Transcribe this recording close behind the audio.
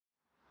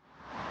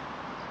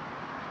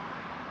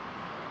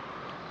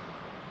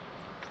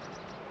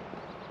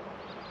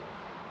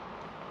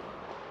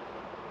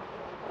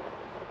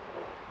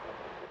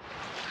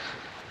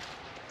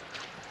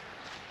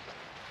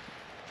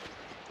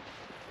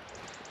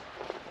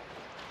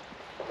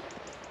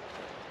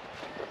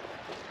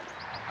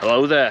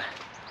Hello there,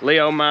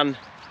 Leo man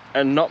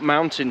and not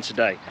mountain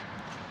today.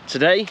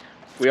 Today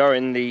we are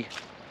in the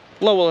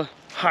Lower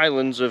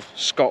Highlands of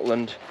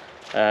Scotland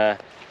and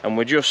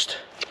we're just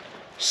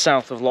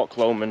south of Loch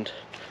Lomond,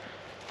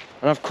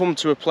 and I've come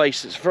to a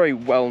place that's very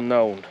well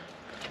known,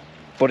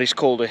 but it's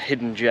called a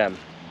hidden gem,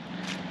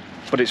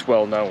 but it's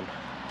well known.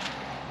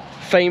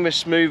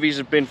 Famous movies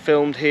have been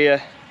filmed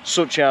here,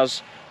 such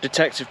as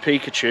Detective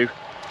Pikachu,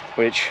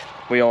 which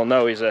we all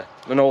know is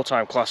an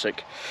all-time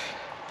classic.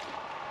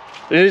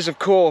 It is, of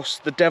course,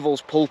 the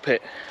Devil's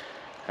Pulpit,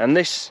 and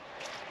this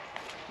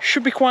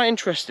should be quite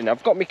interesting.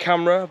 I've got my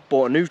camera,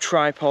 bought a new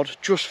tripod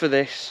just for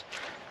this.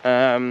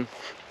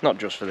 Not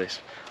just for this,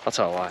 I'll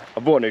tell a lie. I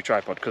bought a new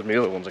tripod because my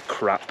other ones are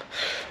crap.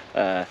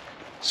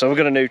 So we've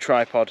got a new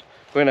tripod.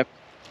 We're going to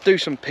do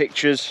some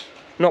pictures,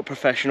 not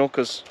professional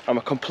because I'm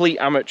a complete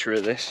amateur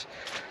at this,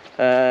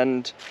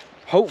 and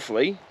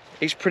hopefully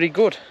it's pretty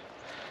good.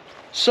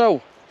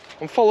 So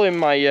I'm following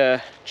my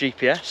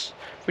GPS,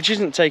 which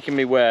isn't taking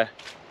me where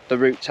the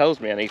route tells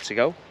me I need to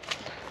go,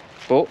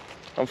 but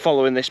I'm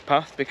following this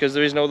path because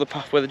there is no other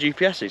path where the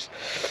GPS is.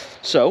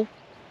 So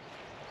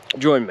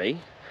join me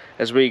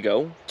as we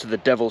go to the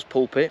Devil's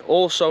Pulpit,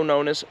 also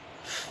known as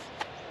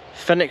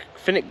Fenwick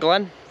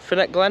Glen.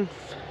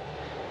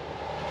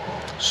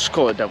 Just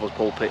call it Devil's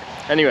Pulpit.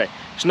 Anyway,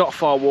 it's not a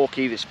far walk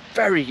either. It's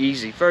very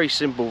easy, very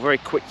simple, very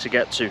quick to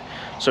get to,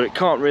 so it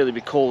can't really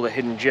be called a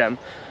hidden gem,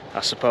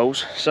 I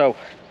suppose. So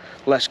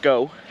let's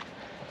go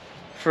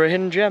for a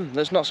hidden gem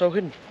that's not so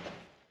hidden.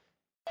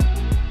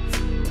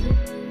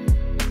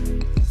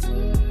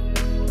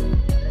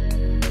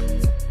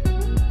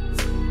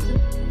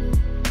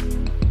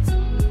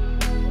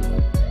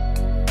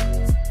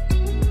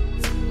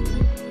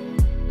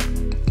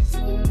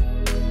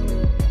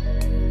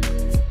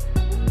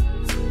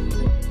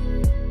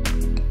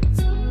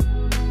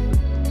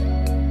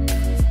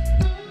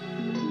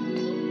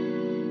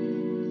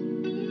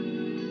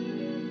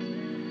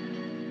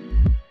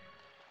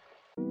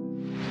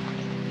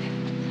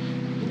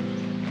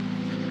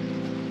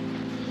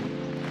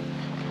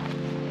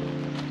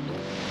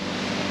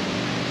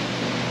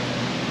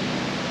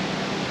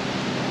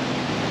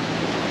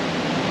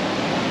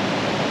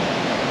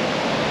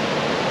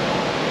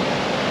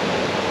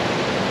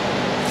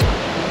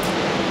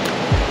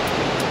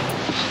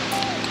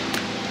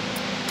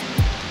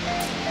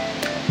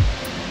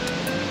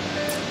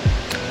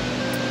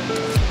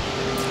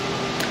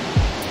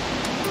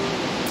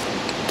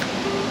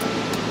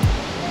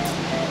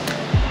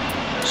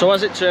 So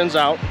as it turns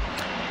out,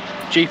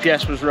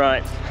 GPS was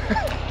right.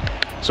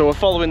 So we're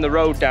following the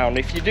road down.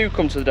 If you do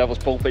come to the Devil's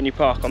Pulpit and you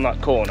park on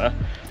that corner,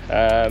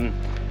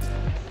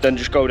 then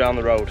just go down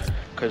the road,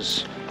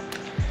 because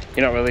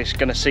you're not really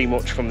going to see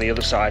much from the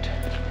other side,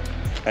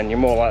 and you're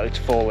more likely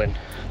to fall in,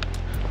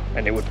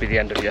 and it would be the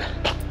end of you.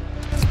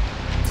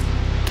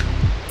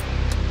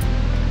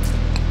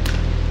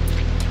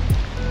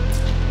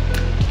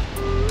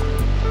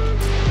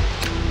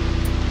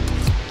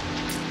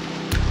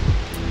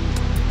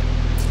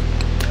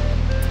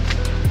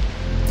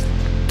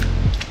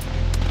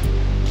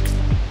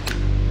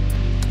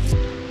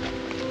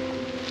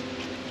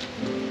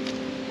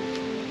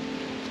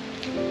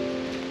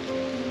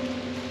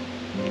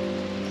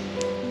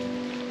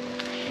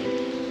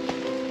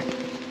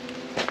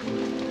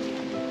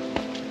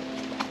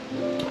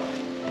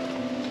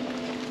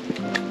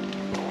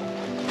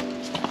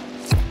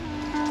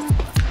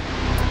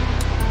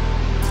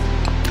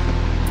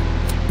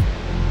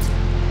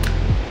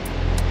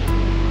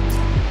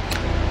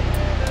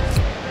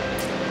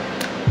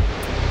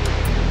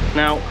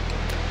 Now,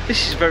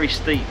 this is very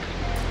steep.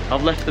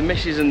 I've left the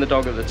missus and the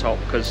dog at the top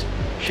because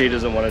she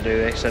doesn't want to do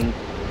this, and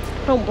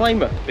I don't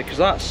blame her, because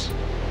it's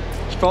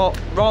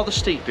rather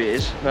steep it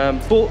is,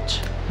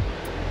 but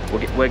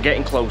we're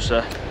getting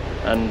closer,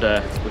 and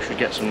we should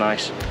get some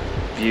nice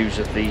views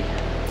of the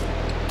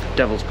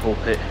Devil's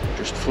Pulpit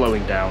just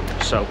flowing down.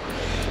 So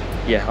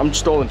yeah, I'm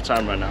stalling for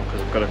time right now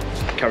because I've got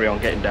to carry on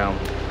getting down.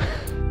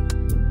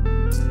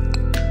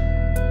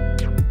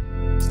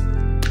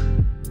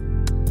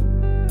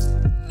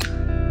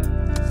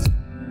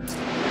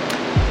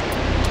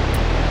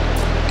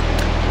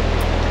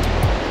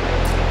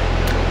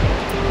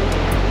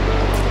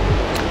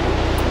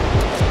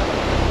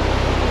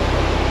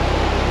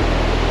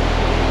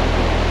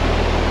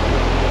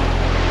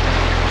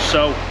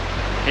 So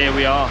here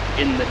we are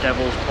in the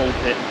Devil's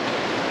Pulpit.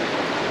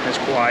 It's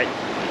quite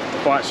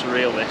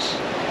surreal, this.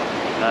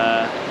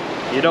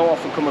 You don't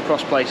often come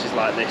across places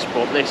like this,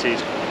 but this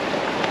is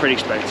pretty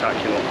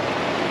spectacular.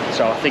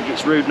 So I think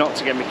it's rude not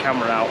to get my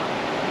camera out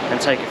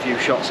and take a few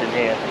shots in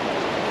here,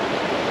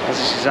 as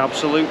this is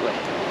absolutely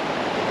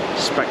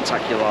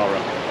spectacular.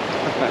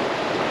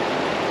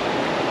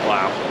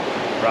 Wow.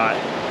 Right,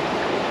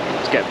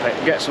 let's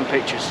get some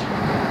pictures.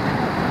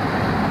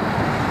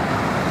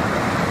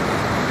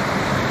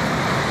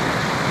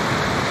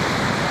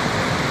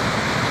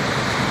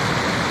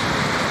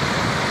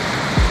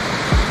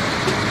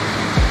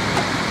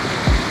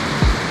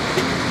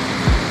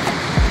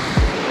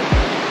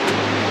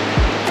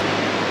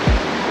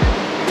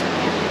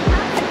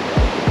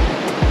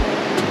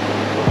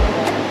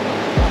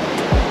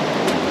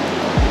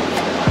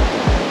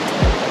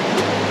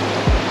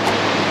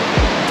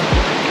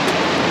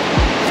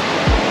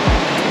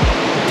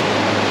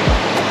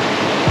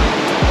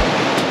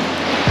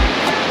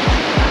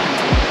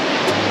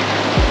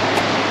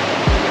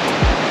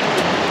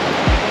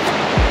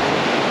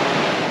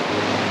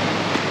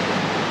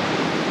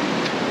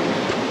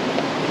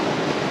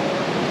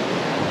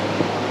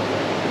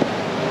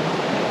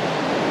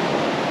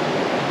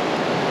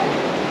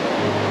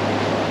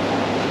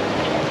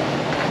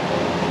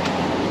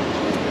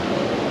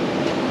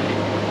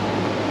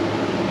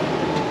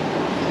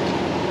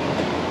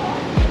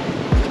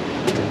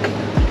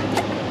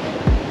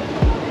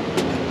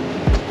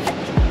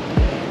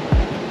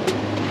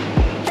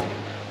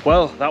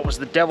 Well, that was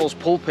the Devil's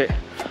Pulpit.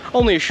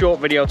 Only a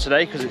short video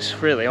today because it's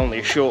really only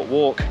a short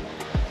walk,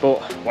 but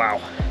wow,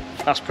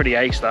 that's pretty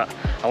ace that.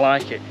 I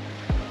like it.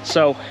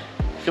 So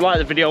if you like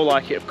the video,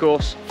 like it of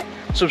course.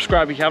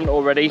 Subscribe if you haven't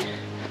already.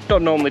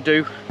 Don't normally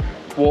do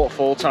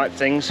waterfall type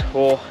things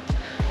or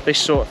this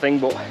sort of thing,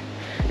 but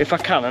if I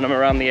can and I'm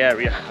around the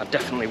area, I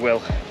definitely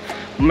will.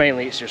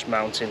 Mainly it's just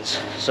mountains.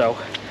 So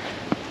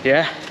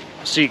yeah,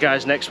 I'll see you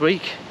guys next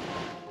week.